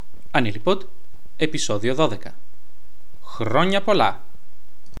Anilipod, επεισόδιο 12. Χρόνια πολλά!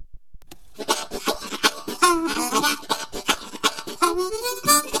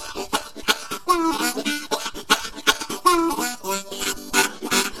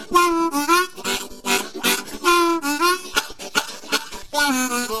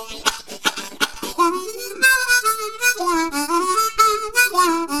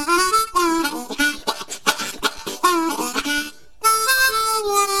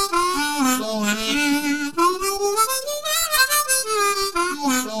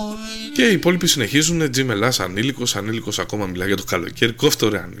 Και οι υπόλοιποι συνεχίζουν. Τζιμελάς, ανήλικος ακόμα μιλά για το καλοκαίρι. Κόφτω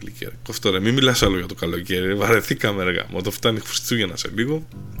ρε ανήλικε, κόφτω ρε, μην μιλάς άλλο για το καλοκαίρι. Βαρεθήκαμε ρε γάμο, το φτάνει Χριστούγεννα σε λίγο.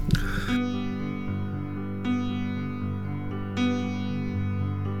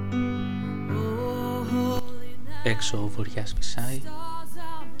 Έξω ο βοριάς φυσάει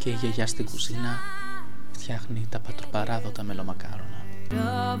και η γιαγιά στην κουζίνα φτιάχνει τα πατροπαράδοτα μελομακάρονα.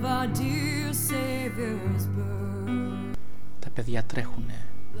 Τα παιδιά τρέχουνε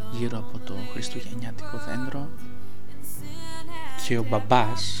γύρω από το χριστουγεννιάτικο δέντρο και ο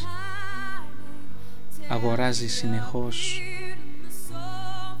μπαμπάς αγοράζει συνεχώς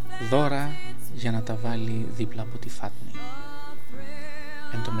δώρα για να τα βάλει δίπλα από τη φάτνη.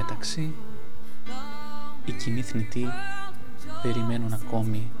 Εν τω μεταξύ οι κοινοί θνητοί περιμένουν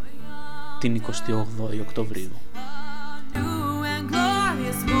ακόμη την 28η Οκτωβρίου.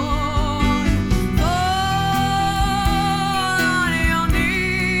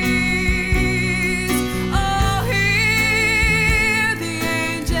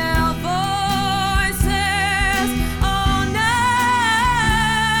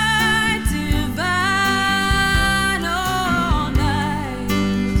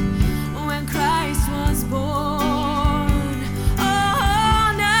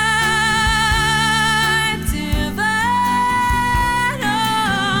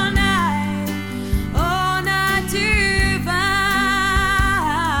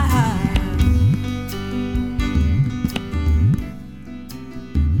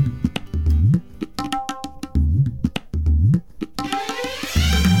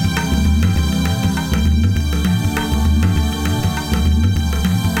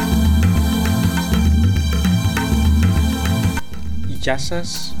 Γεια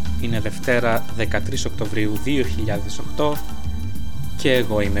σας, είναι Δευτέρα 13 Οκτωβρίου 2008 και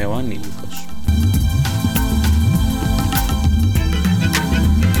εγώ είμαι ο Ανήλικος.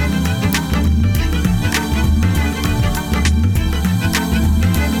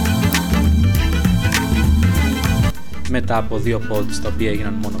 Μετά από 2 pods τα οποία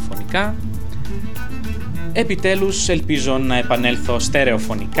έγιναν μονοφωνικά, επιτέλους ελπίζω να επανέλθω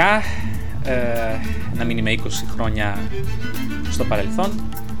στερεοφωνικά, να μην είμαι 20 χρόνια στο παρελθόν.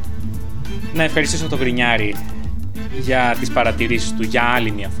 Να ευχαριστήσω τον Γκρινιάρη για τις παρατηρήσεις του για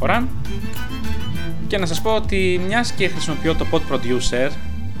άλλη μια φορά και να σας πω ότι μιας και χρησιμοποιώ το pod producer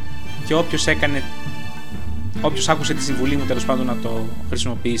και όποιος άκουσε τη συμβουλή μου τέλος πάντων να το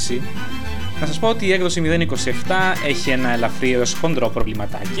χρησιμοποιήσει, να σας πω ότι η έκδοση 0.27 έχει ένα ελαφρύ έως χοντρό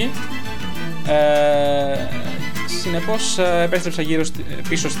προβληματάκι. Συνεπώς επέστρεψα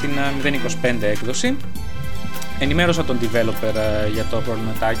πίσω στην 0.25 έκδοση. Ενημέρωσα τον developer για το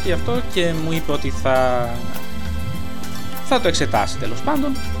προβληματάκι αυτό και μου είπε ότι θα το εξετάσει τέλος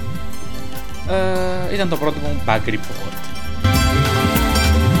πάντων. Ήταν το πρώτο μου bug report.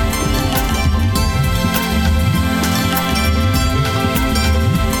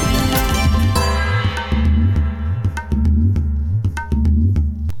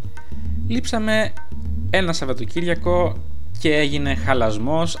 Λείψαμε ένα Σαββατοκύριακο και έγινε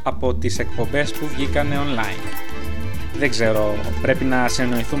χαλασμός από τις εκπομπές που βγήκανε online. Δεν ξέρω, πρέπει να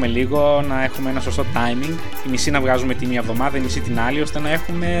συνεννοηθούμε λίγο, να έχουμε ένα σωστό timing. Η μισή να βγάζουμε τη μία εβδομάδα, η μισή την άλλη, ώστε να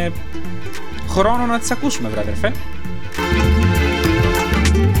έχουμε χρόνο να τις ακούσουμε, βρε αδερφέ.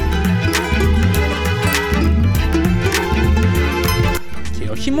 Και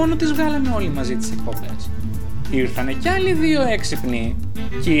όχι μόνο τις βγάλαμε όλοι μαζί τις εκπομπές. Ήρθανε κι άλλοι 2 έξυπνοι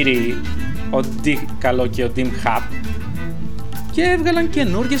κύριοι, ο Καλό και ο Dim Hap, και έβγαλαν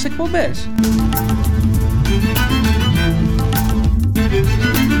καινούργιες εκπομπές.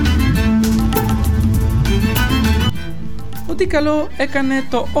 Ο Καλό έκανε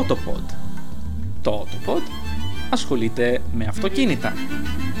το Autopod. Το Autopod ασχολείται με αυτοκίνητα.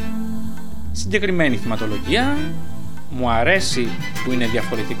 Συγκεκριμένη θεματολογία, μου αρέσει που είναι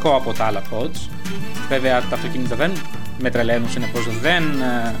διαφορετικό από τα άλλα pods. Βέβαια τα αυτοκίνητα δεν με τρελαίνουν, συνεπώς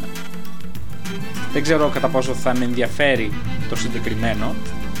δεν ξέρω κατά πόσο θα με ενδιαφέρει το συγκεκριμένο,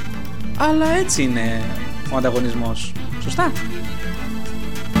 αλλά έτσι είναι ο ανταγωνισμός. Σωστά?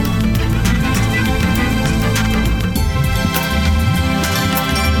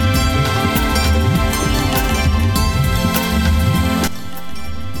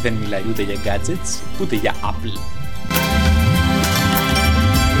 δεν μιλάει ούτε για gadgets, ούτε για Apple.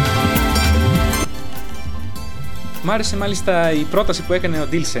 Μ' άρεσε μάλιστα η πρόταση που έκανε ο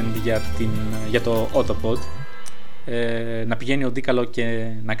Dilsend για το Autopod, να πηγαίνει ο Δίκαλο και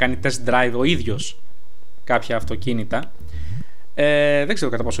να κάνει test drive ο ίδιος κάποια αυτοκίνητα. Δεν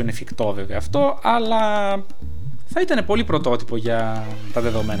ξέρω κατά πόσο είναι εφικτό βέβαια αυτό, αλλά θα ήταν πολύ πρωτότυπο για τα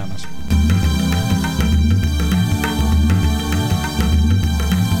δεδομένα μας.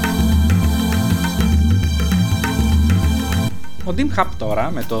 Ο Dim Hub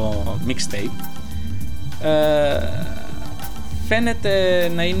τώρα με το mixtape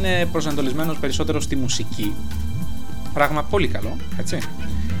φαίνεται να είναι προσανατολισμένος περισσότερο στη μουσική, πράγμα πολύ καλό, έτσι.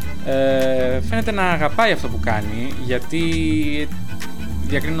 Φαίνεται να αγαπάει αυτό που κάνει, γιατί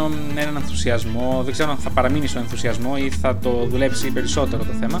διακρίνω έναν ενθουσιασμό, δεν ξέρω αν θα παραμείνει στον ενθουσιασμό ή θα το δουλέψει περισσότερο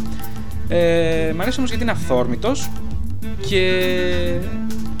το θέμα. Μ' αρέσει όμως γιατί είναι αυθόρμητος και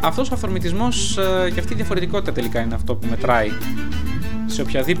αυτός ο αυθορμητισμός και αυτή η διαφορετικότητα τελικά είναι αυτό που μετράει σε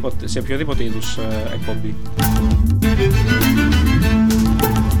οποιοδήποτε είδους εκπομπή.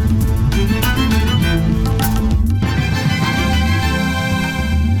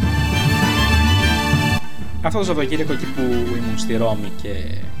 Αυτό το Σαββατοκύριακο, εκεί που ήμουν στη Ρώμη και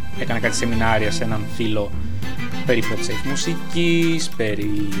έκανα κάτι σεμινάρια σε έναν φίλο περί podsafe μουσικής,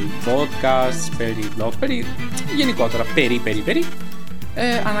 περί podcasts, περί blog, γενικότερα περί,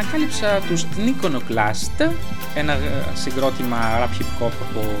 ανακάλυψα τους Iconoclast, ένα συγκρότημα rap hip hop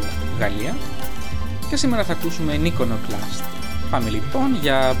από Γαλλία, και σήμερα θα ακούσουμε Iconoclast. Πάμε λοιπόν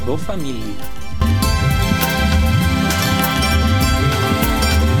για Beau Famille.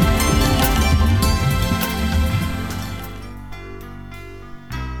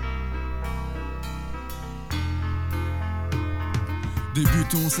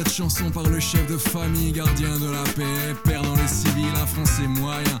 Débutons cette chanson par le chef de famille, gardien de la paix, père dans les civils, un français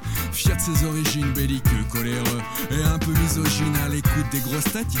moyen, fier de ses origines, belliqueux, coléreux et un peu misogyne. À l'écoute des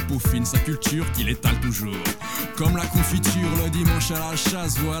grosses têtes, il peaufine sa culture qu'il étale toujours. Comme la confiture le dimanche à la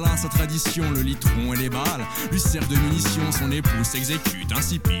chasse, voilà sa tradition, le litron et les balles lui servent de munitions. Son épouse s'exécute,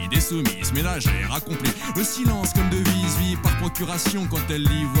 insipide et soumise, ménagère accomplie. Le silence comme devise, vie par procuration. Quand elle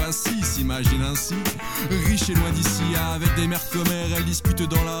lit voici, s'imagine ainsi, riche et loin d'ici, avec des mères commères, elle discute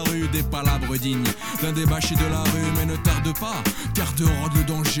dans la rue des palabres dignes d'un débâché de la rue, mais ne tarde pas, car de rôde le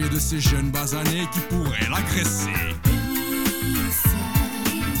danger de ces jeunes basanés qui pourraient l'agresser.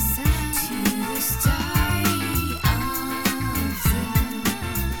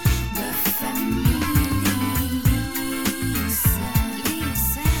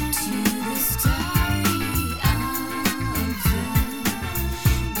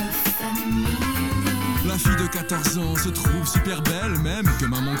 La fille de 14 ans se trouve super belle, même que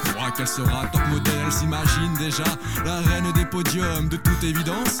maman croit qu'elle sera top modèle. Elle s'imagine déjà la reine des podiums, de toute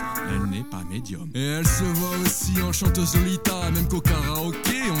évidence, elle n'est pas médium. Et elle se voit aussi en chanteuse Lolita, même qu'au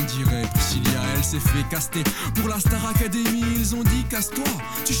karaoké, on dirait Priscilla, elle s'est fait caster. Pour la Star Academy, ils ont dit casse-toi,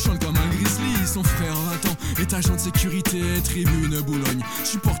 tu chantes comme un grizzly. Son frère 20 ans est agent de sécurité, tribune Boulogne,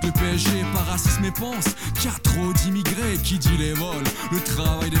 supporte le PSG par racisme et pense qu'il y a trop d'immigrés. Qui dit les vols, le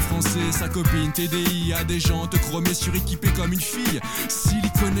travail des Français, sa copine TDI a des jantes chromées suréquipées comme une fille. S'il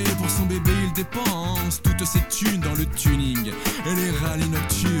y connaît pour son bébé, il dépense toutes ses thunes dans le tuning et les rallyes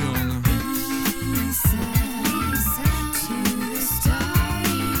nocturnes.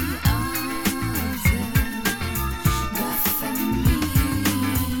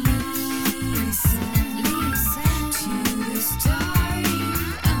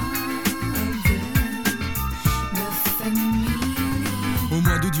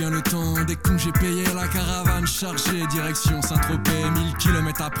 Vient le temps des congés payés, la caravane chargée, direction Saint-Tropez. 1000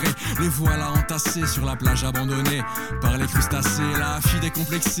 kilomètres après, les voilà entassés sur la plage abandonnée par les crustacés. La fille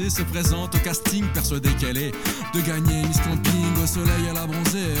décomplexée se présente au casting, persuadée qu'elle est de gagner Miss Camping. Au soleil elle a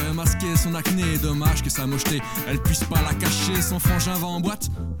bronzé, masqué son acné. Dommage que sa mocheté, elle puisse pas la cacher. Son frangin va en boîte,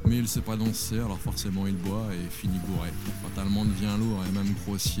 mais il sait pas danser, alors forcément il boit et finit bourré. Fatalement devient lourd et même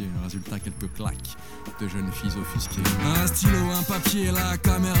grossier. Résultat, quelques claques de jeunes filles offusquées. Un stylo, un papier, la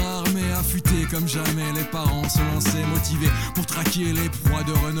caméra armée, affûtée comme jamais. Les parents sont lancés, motivés pour traquer les proies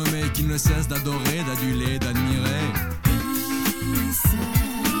de renommée qu'ils ne cessent d'adorer, d'aduler, d'admirer.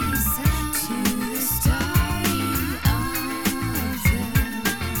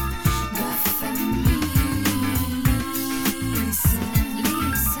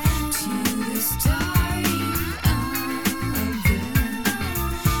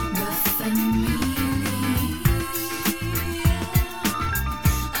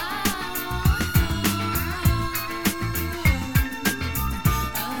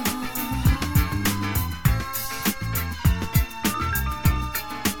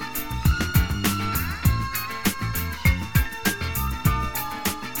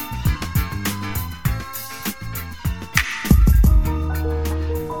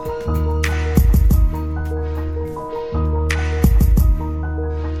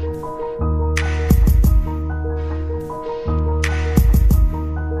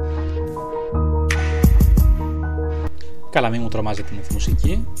 Καλά, μην μου τρομάζετε με τη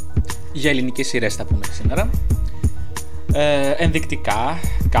μουσική. Για ελληνικές σειρές θα πούμε σήμερα. Ενδεικτικά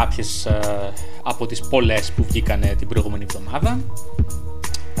κάποιες από τις πολλές που βγήκανε την προηγούμενη εβδομάδα.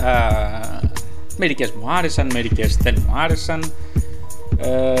 Μερικές μου άρεσαν, μερικές δεν μου άρεσαν,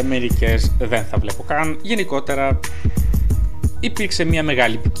 μερικές δεν θα βλέπω καν. Γενικότερα υπήρξε μια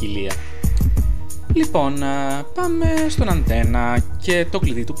μεγάλη ποικιλία. Λοιπόν, πάμε στον Αντένα και το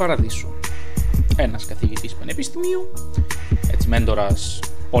κλειδί του παραδείσου. Ένας καθηγητής πανεπιστημίου, έτσι μέντορας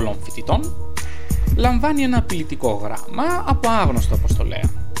πολλών φοιτητών, λαμβάνει ένα απειλητικό γράμμα από άγνωστο αποστολέα.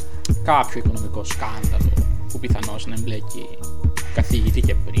 Κάποιο οικονομικό σκάνδαλο που πιθανώς να εμπλέκει καθηγητή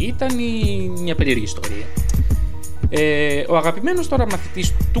και πριν ήταν ή μια περίεργη ιστορία. Ο αγαπημένος τώρα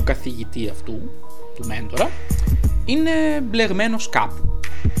μαθητής του καθηγητή αυτού, του μέντορα, είναι μπλεγμένος κάπου,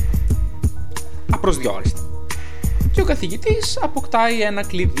 απροσδιόριστα. Και ο καθηγητής αποκτάει ένα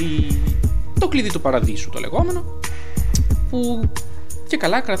κλειδί, το κλειδί του παραδείσου το λεγόμενο, που και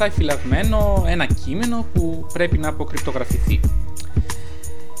καλά κρατάει φυλαγμένο ένα κείμενο που πρέπει να αποκρυπτογραφηθεί.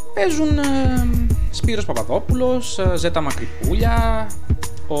 Παίζουν Σπύρος Παπαδόπουλος, Ζέτα Μακρυπούλια,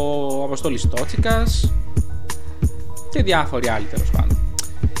 ο Αποστόλης Τότσικας και διάφοροι άλλοι τέλος πάντων.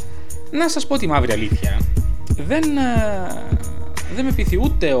 Να σας πω τη μαύρη αλήθεια, δεν με πείθει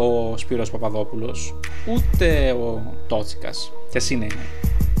ούτε ο Σπύρος Παπαδόπουλος ούτε ο Τότσικας, κι ας είναι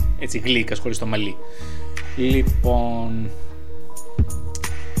έτσι γλύκας χωρίς το μαλλί. Λοιπόν,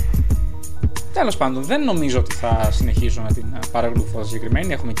 τέλος πάντων, δεν νομίζω ότι θα συνεχίσω να την παρακολουθώ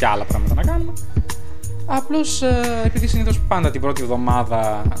συγκεκριμένη, έχουμε και άλλα πράγματα να κάνουμε. Απλώς επειδή συνήθως πάντα την πρώτη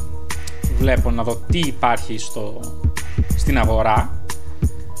εβδομάδα βλέπω να δω τι υπάρχει στην αγορά,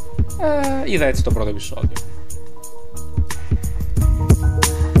 είδα έτσι το πρώτο επεισόδιο.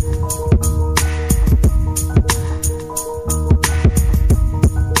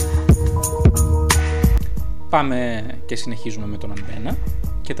 Πάμε και συνεχίζουμε με τον Αντένα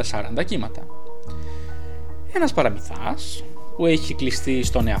και τα 40 κύματα. Ένας παραμυθάς που έχει κλειστεί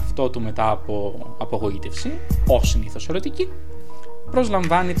στον εαυτό του μετά από απογοήτευση, ως συνήθως ερωτική,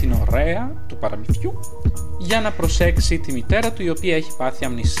 προσλαμβάνει την ωραία του παραμυθιού για να προσέξει τη μητέρα του, η οποία έχει πάθει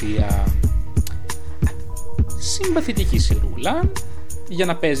αμνησία. Συμπαθητική σειρούλα, για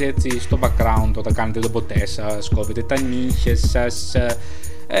να παίζει έτσι στο background όταν κάνετε τον ποτέ σας, κόβετε τα νύχια σας,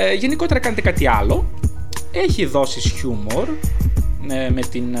 γενικότερα κάνετε κάτι άλλο. Έχει δώσεις χιούμορ με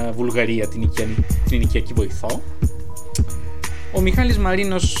την Βουλγαρία, την οικιακή βοηθό. Ο Μιχάλης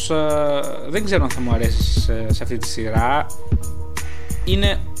Μαρίνος δεν ξέρω αν θα μου αρέσει σε αυτή τη σειρά.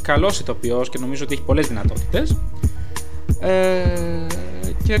 Είναι καλός ηθοποιός και νομίζω ότι έχει πολλές δυνατότητες.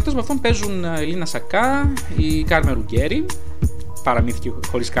 Και εκτός από αυτόν παίζουν Ελίνα Σακά, η Κάρμεν Ρουγκέρι. Παραμύθι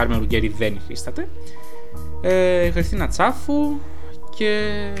χωρίς Κάρμεν Ρουγκέρι δεν υφίσταται. Χριστίνα Τσάφου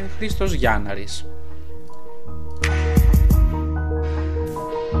και Χρήστος Γιάνναρης.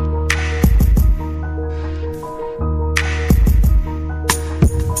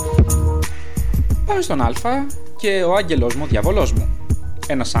 Πάμε στον Α και ο άγγελος μου, ο διάβολός μου.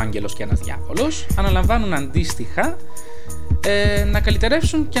 Ένας άγγελος και ένας διάβολος αναλαμβάνουν αντίστοιχα να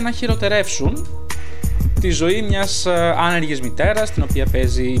καλυτερεύσουν και να χειροτερεύσουν τη ζωή μιας άνεργης μητέρας, την οποία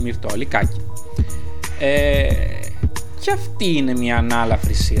παίζει η Μυρτώ Αλικάκη. Και αυτή είναι μια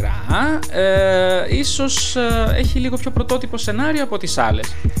ανάλαφρη σειρά, ίσως έχει λίγο πιο πρωτότυπο σενάριο από τις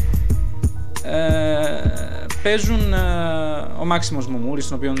άλλες. Παίζουν ο Μάξιμος Μουμούρης,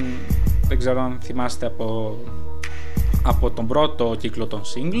 τον οποίον δεν ξέρω αν θυμάστε από τον πρώτο κύκλο των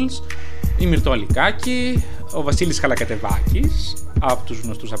singles, η Μυρτώ Αλικάκη, ο Βασίλης Χαλακατεβάκης, από τους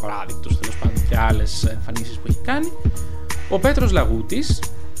γνωστούς απαράδεικτους τέλος πάντων και άλλες εμφανίσεις που έχει κάνει, ο Πέτρος Λαγούτης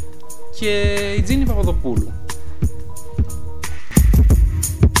και η Τζίνη Παπαδοπούλου.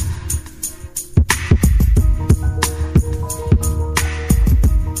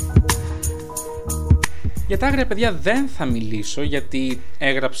 Για τα άγρια παιδιά δεν θα μιλήσω, γιατί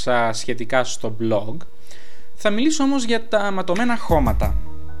έγραψα σχετικά στο blog. Θα μιλήσω όμως για τα ματωμένα χώματα.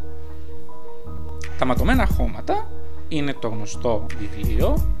 Τα ματωμένα χώματα είναι το γνωστό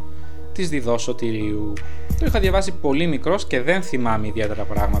βιβλίο της Διδό Σωτηρίου. Το είχα διαβάσει πολύ μικρός και δεν θυμάμαι ιδιαίτερα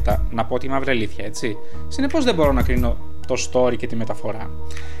πράγματα, να πω τη μαύρη αλήθεια, έτσι. Συνεπώς δεν μπορώ να κρίνω το story και τη μεταφορά.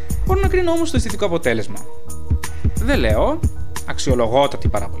 Μπορώ να κρίνω όμως το αισθητικό αποτέλεσμα. Δεν λέω, αξιολογότατη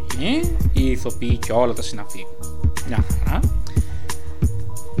παραγωγή, οι ηθοποιοί και όλα τα συναφή, μια χαρά.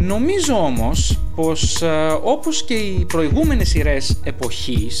 Νομίζω όμως πως όπως και οι προηγούμενες σειρές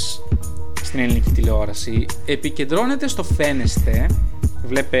εποχής στην ελληνική τηλεόραση, επικεντρώνεται στο φαίνεστε,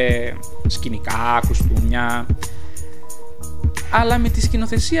 βλέπε σκηνικά, κουστούμια, αλλά με τη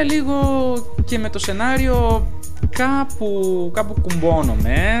σκηνοθεσία λίγο και με το σενάριο κάπου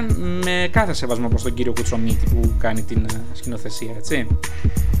κουμπώνομαι, με κάθε σεβασμό προς τον κύριο Κουτσομίτη που κάνει την σκηνοθεσία, έτσι.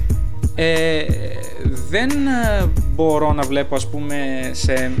 Δεν μπορώ να βλέπω, ας πούμε,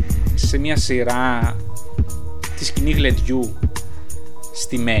 σε μια σειρά τη σκηνή γλεντιού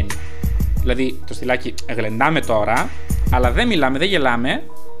στημένη. Δηλαδή, το στυλάκι γλεντάμε τώρα, αλλά δεν μιλάμε, δεν γελάμε.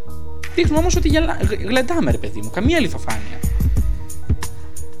 Δείχνουμε όμως ότι γλεντάμε, ρε παιδί μου, καμία λιθοφάνεια.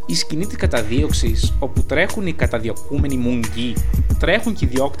 Η σκηνή της καταδίωξης, όπου τρέχουν οι καταδιωκούμενοι μουγγί, τρέχουν και οι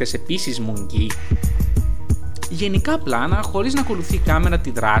διώκτες επίσης μουγγί. Γενικά πλάνα, χωρίς να ακολουθεί η κάμερα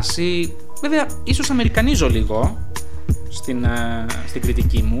τη δράση. Βέβαια, ίσως αμερικανίζω λίγο στην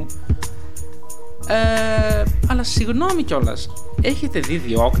κριτική μου. Αλλά συγγνώμη κιόλας, έχετε δει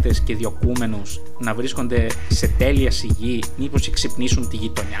διώκτες και διωκούμενους να βρίσκονται σε τέλεια σιγή, μήπως ξυπνήσουν τη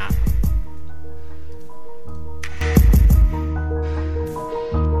γειτονιά?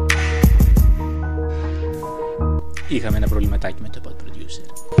 Είχαμε ένα προβληματάκι με το pod-producer.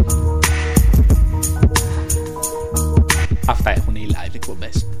 Αυτά έχουν οι live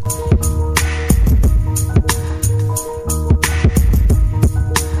εκπομπές.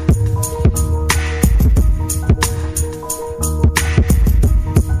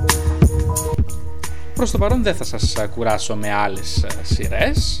 Προς το παρόν δεν θα σας κουράσω με άλλες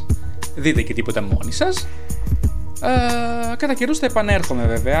σειρές. Δείτε και τίποτα μόνοι σας. Κατά καιρούς θα επανέρχομαι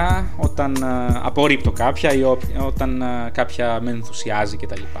βέβαια όταν απορρίπτω κάποια ή όταν κάποια με ενθουσιάζει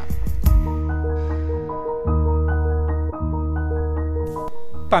κτλ.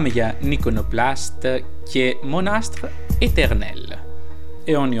 Πάμε για Νικονοπλάστ και Μονάστρ Éternel,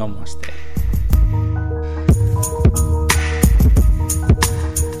 αιώνιο μου αστέρι.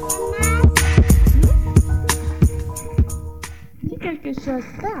 Dis quelque chose,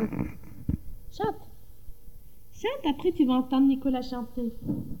 parle. Chante. Chante, après tu vas entendre Nicolas chanter.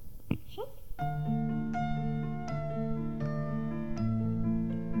 Chante.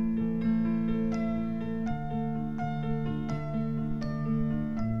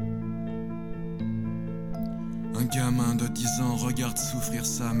 Un gamin de 10 ans regarde souffrir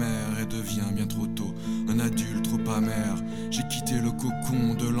sa mère et devient bien trop tôt un adulte trop amer. J'ai quitté le cocon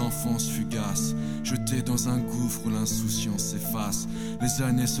de l'enfance fugace, jeté dans un gouffre où l'insouciance s'efface. Les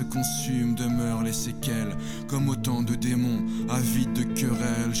années se consument, demeurent les séquelles, comme autant de démons avides de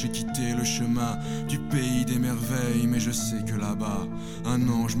querelles. J'ai quitté le chemin du pays des merveilles, mais je sais que là-bas, un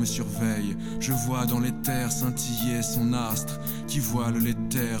ange me surveille. Je vois dans les terres scintiller son astre, qui voile les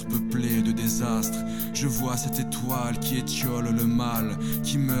terres peuplées de désastres. Je vois cette étoile qui étiole le mal,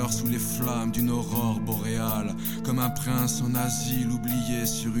 qui meurt sous les flammes d'une aurore boréale, comme un prince en asile oublié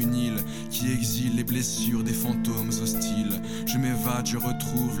sur une île, qui exile les blessures des fantômes hostiles. Je m'évade, je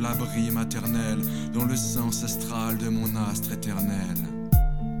retrouve l'abri maternel, dans le sang ancestral de mon astre éternel.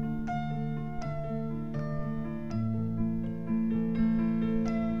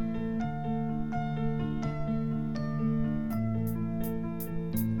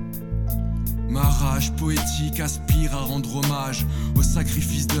 Ma rage poétique aspire à rendre hommage au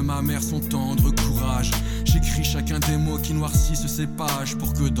sacrifice de ma mère, son tendre courage. J'écris chacun des mots qui noircissent ces pages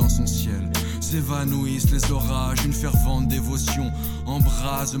pour que dans son ciel s'évanouissent les orages. Une fervente dévotion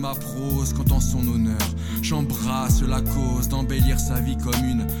embrase ma prose quand en son honneur j'embrasse la cause d'embellir sa vie comme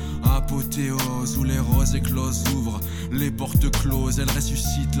une apothéose où les roses écloses ouvrent les portes closes. Elle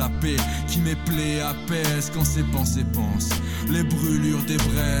ressuscite la paix qui mes plaies apaise quand ses pensées pensent les brûlures des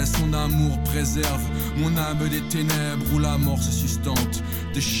braises. Son amour préserve mon âme des ténèbres où la mort se sustente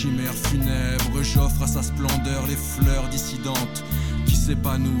des chimères funèbres. J'offre à sa splendeur les fleurs dissidentes qui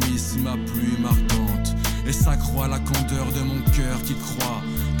s'épanouissent sous ma plume ardente et s'accroît la candeur de mon cœur qui croit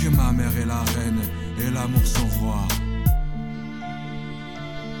que ma mère est la reine et l'amour son roi.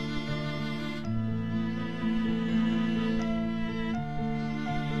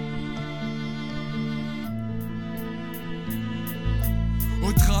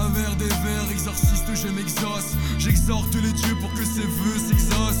 Au travers des vers exorcistes je m'exauce. J'exhorte les dieux pour que ces vœux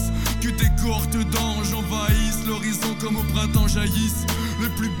s'exaucent. Que des cohortes d'anges envahissent l'horizon comme au printemps jaillissent les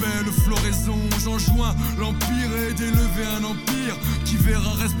plus belles floraisons. J'enjoins l'empire et d'élever un empire qui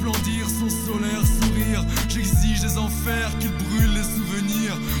verra resplendir son solaire sourire. J'exige des enfers qu'ils brûlent les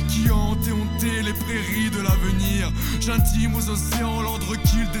souvenirs qui hantent et hontaient les prairies de l'avenir. J'intime aux océans l'ordre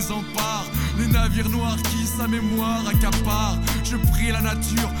qu'ils désemparent les navires noirs qui sa mémoire accaparent. Je prie la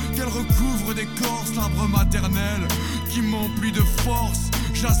nature qu'elle recouvre d'écorce l'arbre maternel qui m'emplit de force.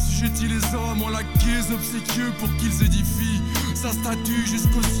 J'assujettis les hommes en la guise obséquieux pour qu'ils édifient sa statue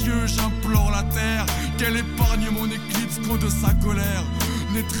jusqu'aux cieux. J'implore la terre qu'elle épargne mon éclipse quand de sa colère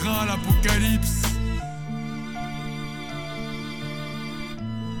naîtra l'apocalypse.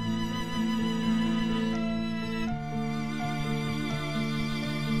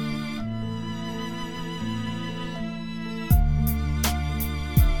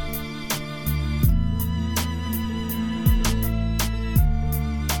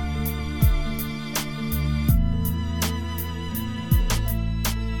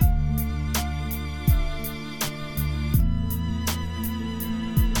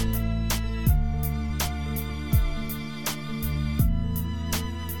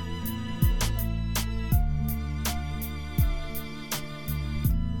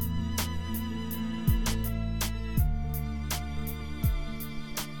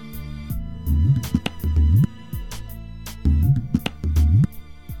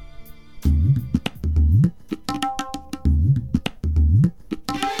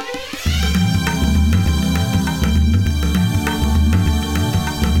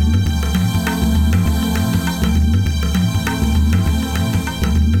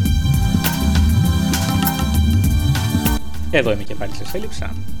 Εδώ είμαι και πάλι σε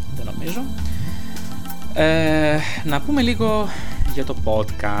έλειψα, δεν νομίζω. Να πούμε λίγο για το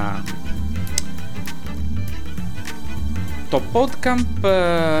podcast. Το podcast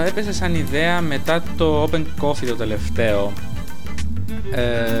έπεσε σαν ιδέα μετά το Open Coffee το τελευταίο,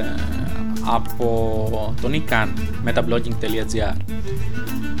 από τον Ικάν, metablogging.gr.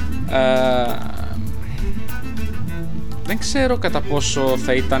 Δεν ξέρω κατά πόσο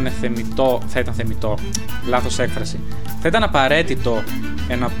θα ήταν θεμιτό, λάθος έκφραση. Θα ήταν απαραίτητο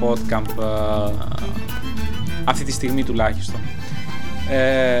ένα podcast αυτή τη στιγμή τουλάχιστον.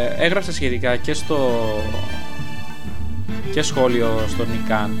 Έγραψα σχετικά και σχόλιο στον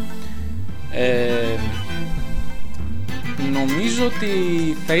Ικάν. Νομίζω ότι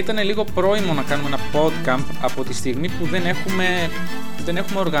θα ήταν λίγο πρόημο να κάνουμε ένα podcast από τη στιγμή που δεν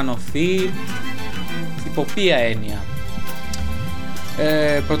έχουμε οργανωθεί υπό ποια έννοια.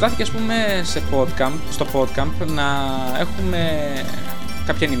 Προτάθηκε, ας πούμε, στο podcast να έχουμε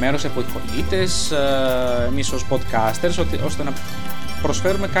κάποια ενημέρωση από ηχολήπτες, εμείς ως podcasters, ώστε να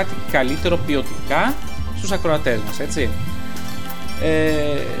προσφέρουμε κάτι καλύτερο ποιοτικά στους ακροατές μας, έτσι.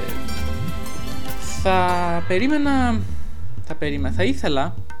 Θα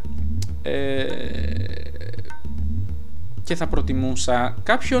ήθελα και θα προτιμούσα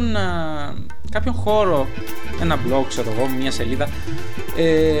κάποιον χώρο, ένα blog, ξέρω εγώ, μια σελίδα,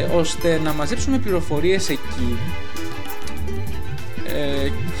 ώστε να μαζέψουμε πληροφορίες εκεί,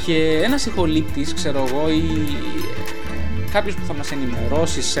 και ένας ηχολήπτης, ξέρω εγώ, ή κάποιος που θα μας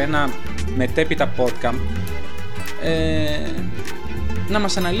ενημερώσει σε ένα μετέπειτα podcast, να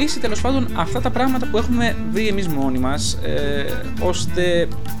μας αναλύσει τέλος πάντων αυτά τα πράγματα που έχουμε δει εμείς μόνοι μας, ώστε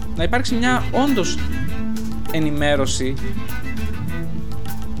να υπάρξει μια όντως ενημέρωση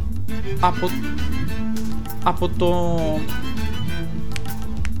από το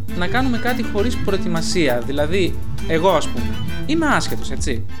να κάνουμε κάτι χωρίς προετοιμασία. Δηλαδή, εγώ, ας πούμε, είμαι άσχετος,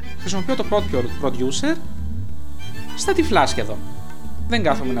 έτσι. Χρησιμοποιώ το producer στα τυφλά σχεδόν. Δεν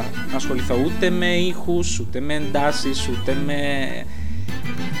κάθομαι να ασχοληθώ ούτε με ήχους, ούτε με εντάσεις, ούτε με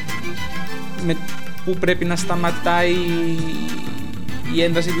που πρέπει να σταματάει η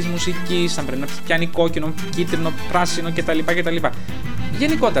ένταση της μουσικής, αν πρέπει να πιάνει κόκκινο, κίτρινο, πράσινο κτλ.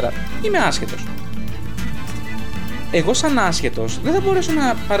 Γενικότερα, είμαι άσχετος. Εγώ σαν άσχετος δεν θα μπορέσω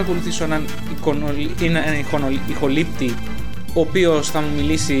να παρακολουθήσω έναν ηχολήπτη ο οποίος θα μου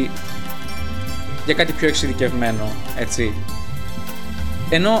μιλήσει για κάτι πιο εξειδικευμένο, έτσι.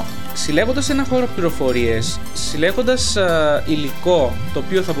 Ενώ συλλέγοντας ένα χώρο πληροφορίες, συλλέγοντας υλικό το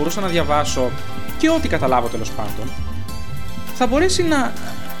οποίο θα μπορούσα να διαβάσω και ό,τι καταλάβω τέλος πάντων, θα μπορέσει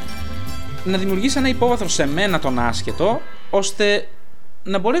να δημιουργήσει ένα υπόβαθρο σε μένα τον άσχετο, ώστε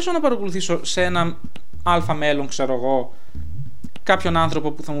να μπορέσω να παρακολουθήσω σε ένα αλφα μέλλον, ξέρω εγώ, κάποιον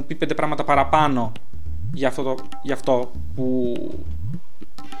άνθρωπο που θα μου πει 5 πράγματα παραπάνω για αυτό που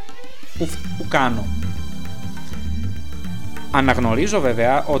κάνω. Αναγνωρίζω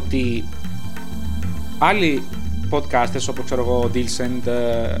βέβαια ότι άλλοι podcasters, όπως ξέρω εγώ, ο Dilsend,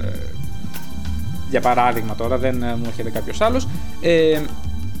 για παράδειγμα τώρα, δεν μου έρχεται κάποιος άλλος,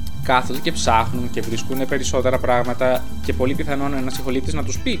 κάθονται και ψάχνουν και βρίσκουν περισσότερα πράγματα και πολύ πιθανόν ένας ηχολήπτης να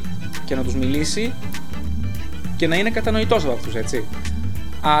τους πει και να τους μιλήσει και να είναι κατανοητός από αυτούς, έτσι.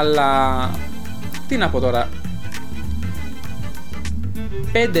 Αλλά τι να πω τώρα,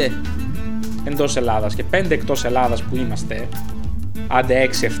 5 εντός Ελλάδας και 5 εκτός Ελλάδας που είμαστε, άντε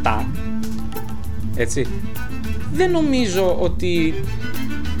 6-7, έτσι, δεν νομίζω ότι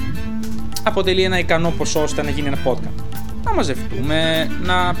αποτελεί ένα ικανό ποσό ώστε να γίνει ένα podcast. Να μαζευτούμε,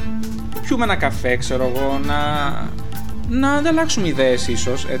 να πιούμε ένα καφέ, ξέρω εγώ, να ανταλλάξουμε ιδέες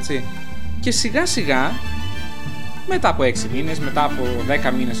ίσως, έτσι. Και σιγά σιγά, μετά από 6 μήνες, μετά από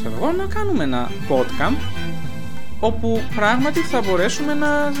 10 μήνες, ξέρω εγώ, να κάνουμε ένα podcast όπου πράγματι θα μπορέσουμε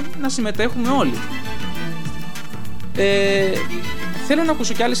να συμμετέχουμε όλοι. Θέλω να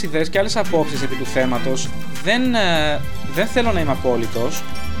ακούσω και άλλες ιδέες και άλλες απόψεις επί του θέματος. Δεν θέλω να είμαι απόλυτος.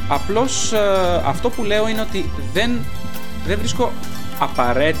 Απλώς αυτό που λέω είναι ότι δεν βρίσκω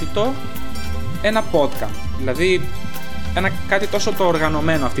απαραίτητο ένα podcast. Δηλαδή κάτι τόσο το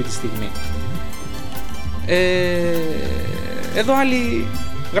οργανωμένο αυτή τη στιγμή. Εδώ άλλοι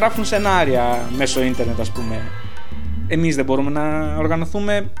γράφουν σενάρια μέσω ίντερνετ, ας πούμε. Εμείς δεν μπορούμε να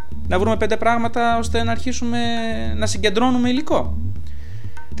οργανωθούμε, να βρούμε 5 πράγματα ώστε να αρχίσουμε να συγκεντρώνουμε υλικό.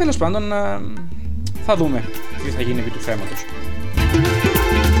 Τέλος πάντων, θα δούμε τι θα γίνει επί του θέματος.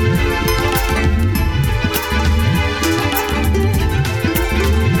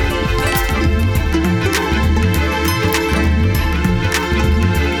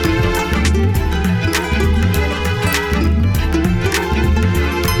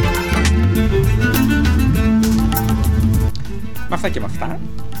 αυτά και με αυτά,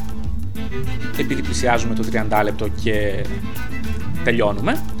 επειδή πλησιάζουμε το 30 λεπτό και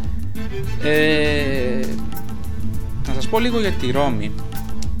τελειώνουμε, να σας πω λίγο για τη Ρώμη.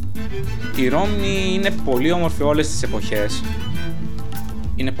 Η Ρώμη είναι πολύ όμορφη όλες τις εποχές.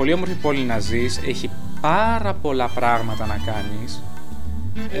 Είναι πολύ όμορφη πόλη να ζεις. Έχει πάρα πολλά πράγματα να κάνεις.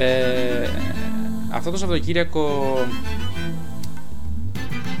 Αυτό το Σαββατοκύριακο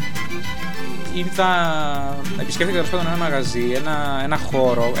επισκέφθηκα τέλος πάντων ένα μαγαζί, ένα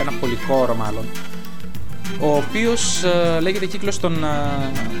χώρο, ένα πολυχώρο μάλλον, ο οποίος λέγεται Κύκλος των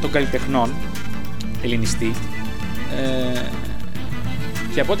Καλλιτεχνών, ελληνιστή,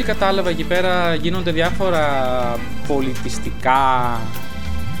 και από ό,τι κατάλαβα εκεί πέρα γίνονται διάφορα πολιτιστικά,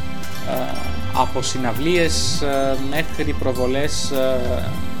 από συναυλίες μέχρι προβολές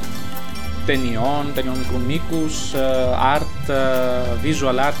ταινιών μικρού μήκους, art,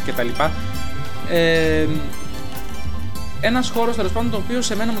 visual art κτλ. Ένας χώρος τέλος πάντων, το οποίο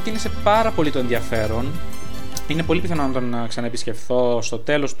σε μένα μου κίνησε πάρα πολύ το ενδιαφέρον. Είναι πολύ πιθανό να τον ξαναεπισκεφθώ στο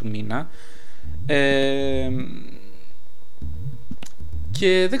τέλος του μήνα.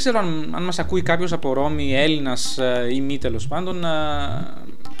 Και δεν ξέρω αν μας ακούει κάποιος από Ρώμη, Έλληνας ή μη, τέλος πάντων.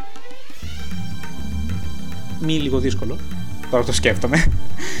 Μη λίγο δύσκολο, τώρα το σκέφτομαι.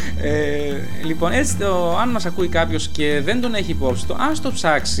 Λοιπόν, έτσι αν μας ακούει κάποιος και δεν τον έχει υπόψη το, ας το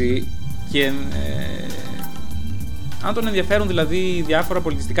ψάξει, και αν τον ενδιαφέρουν δηλαδή διάφορα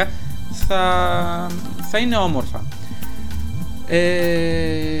πολιτιστικά, θα είναι όμορφα.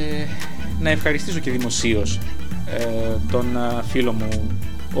 Να ευχαριστήσω και δημοσίως τον φίλο μου,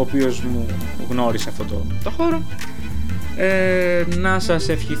 ο οποίος μου γνώρισε αυτό το χώρο. Να σας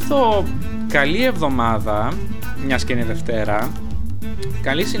ευχηθώ καλή εβδομάδα, μιας και είναι Δευτέρα.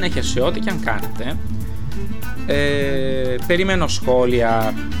 Καλή συνέχεια σε ό,τι και αν κάνετε. Περιμένω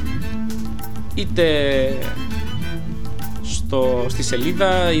σχόλια, είτε στη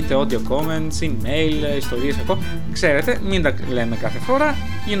σελίδα, είτε audio comments, email, ιστορίες, ξέρετε, μην τα λέμε κάθε φορά,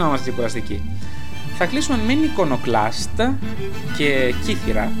 γινόμαστε και κουραστικοί. Θα κλείσουμε με Iconoclast και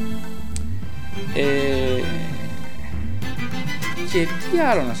Κύθυρα. Και τι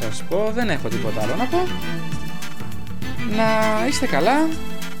άλλο να σας πω, δεν έχω τίποτα άλλο να πω. Να είστε καλά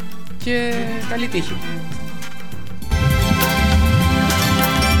και καλή τύχη.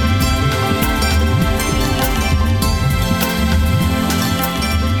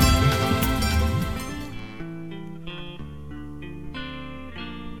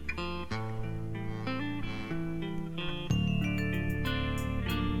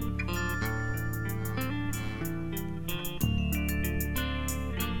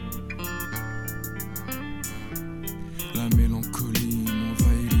 La mélancolie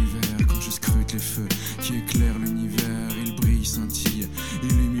m'envahit l'hiver quand je scrute les feux qui éclairent l'univers. Il brille, scintille,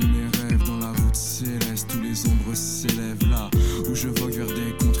 illumine mes rêves dans la voûte céleste où les ombres s'élèvent. Là où je vogue vers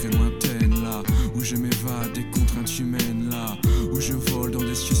des contrées lointaines, là où je m'évade des contraintes humaines, là où je vole dans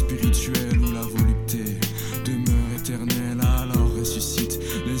des cieux spirituels où la volupté demeure éternelle. Alors ressuscite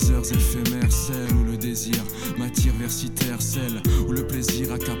les heures éphémères, celles où le désir m'attire vers si terre, celle où le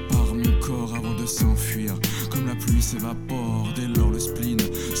plaisir accapare mon corps avant de s'enfuir. Comme la pluie s'évapore, dès lors le spleen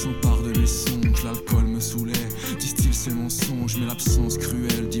s'empare de mes songes. L'alcool me saoulait, distille ses mensonges, mais l'absence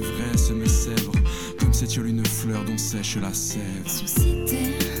cruelle d'ivresse me sèvre. Comme s'étiole une fleur dont sèche la sève. Sur ces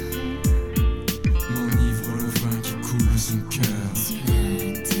terres, m'enivre le vin qui coule son cœur. sur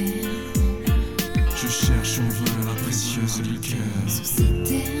la terre, Je cherche en vain la précieuse liqueur. sur ces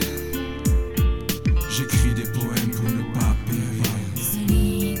terres, J'écris des poèmes pour ne pas périr.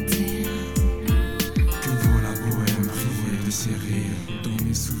 solitaire, Que vaut la bohème privée de ses rires? Dans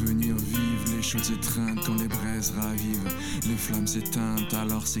mes souvenirs vivent les chaudes étreintes quand les braises ravivent. Les flammes s'éteintent,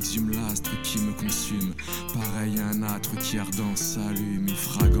 alors s'exhume l'astre qui me consume. Pareil à un âtre qui ardent s'allume. Une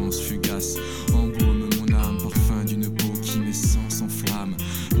fragrance fugace embaume mon âme. Parfum d'une peau qui mes sens s'enflamme.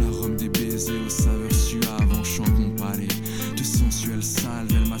 L'arôme des baisers aux saveurs suaves enchante mon palais. De sensuelles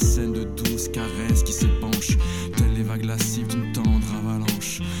salves, elle m'assène de douces caresses qui s'épanchent. Telles les vagues lascives d'une tendre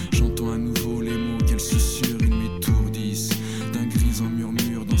avalanche. J'entends à nouveau les mots qu'elle susurre, ils m'étourdissent. D'un grisant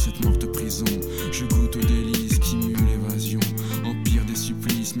murmure dans cette morte prison. Je goûte aux délices qui muent l'évasion. Empire des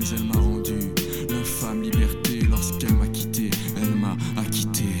supplices, mais elle m'a rendu l'infâme liberté. Lorsqu'elle m'a quitté, elle m'a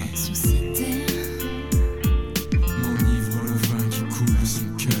acquitté. sur ces terres, M'enivre le vin qui coule son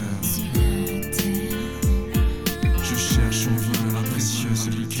cœur. sur la terre, Je cherche en vain la précieuse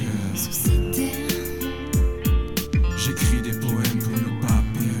liqueur. sur ces terres, J'écris des poèmes pour ne pas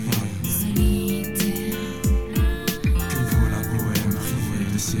périr. solitaire, Que vaut la bohème privée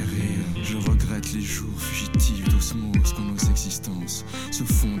de ses rires? Je regrette les jours fugitifs d'osmose quand nos existence se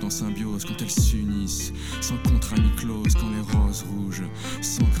fondent en symbiose quand elles s'unissent, sans contrat ni clause quand les roses rouges,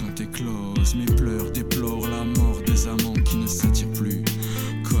 sans crainte éclosent. Mes pleurs déplorent la mort des amants qui ne s'attirent plus,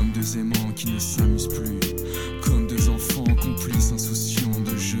 comme deux aimants qui ne s'amusent plus, comme deux enfants complices insouciants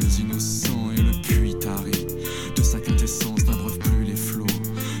de jeux innocents. Et le puits tarit de sa quintessence n'abreuve plus les flots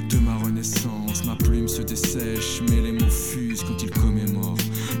de ma renaissance. Ma plume se dessèche, mais les mots fusent quand ils commémorent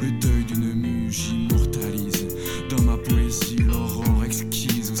le deuil d'une mue. J'immortalise dans ma poésie l'aurore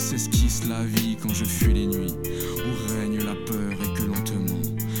exquise où s'esquisse la vie quand je fuis les nuits, où règne la peur et que lentement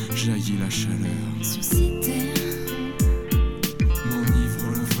jaillit la chaleur. Sur ces terres,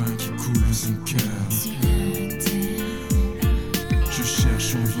 M'enivre le vin qui coule de son cœur. sur la terre, Je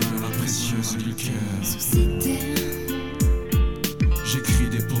cherche en vain la précieuse liqueur. sur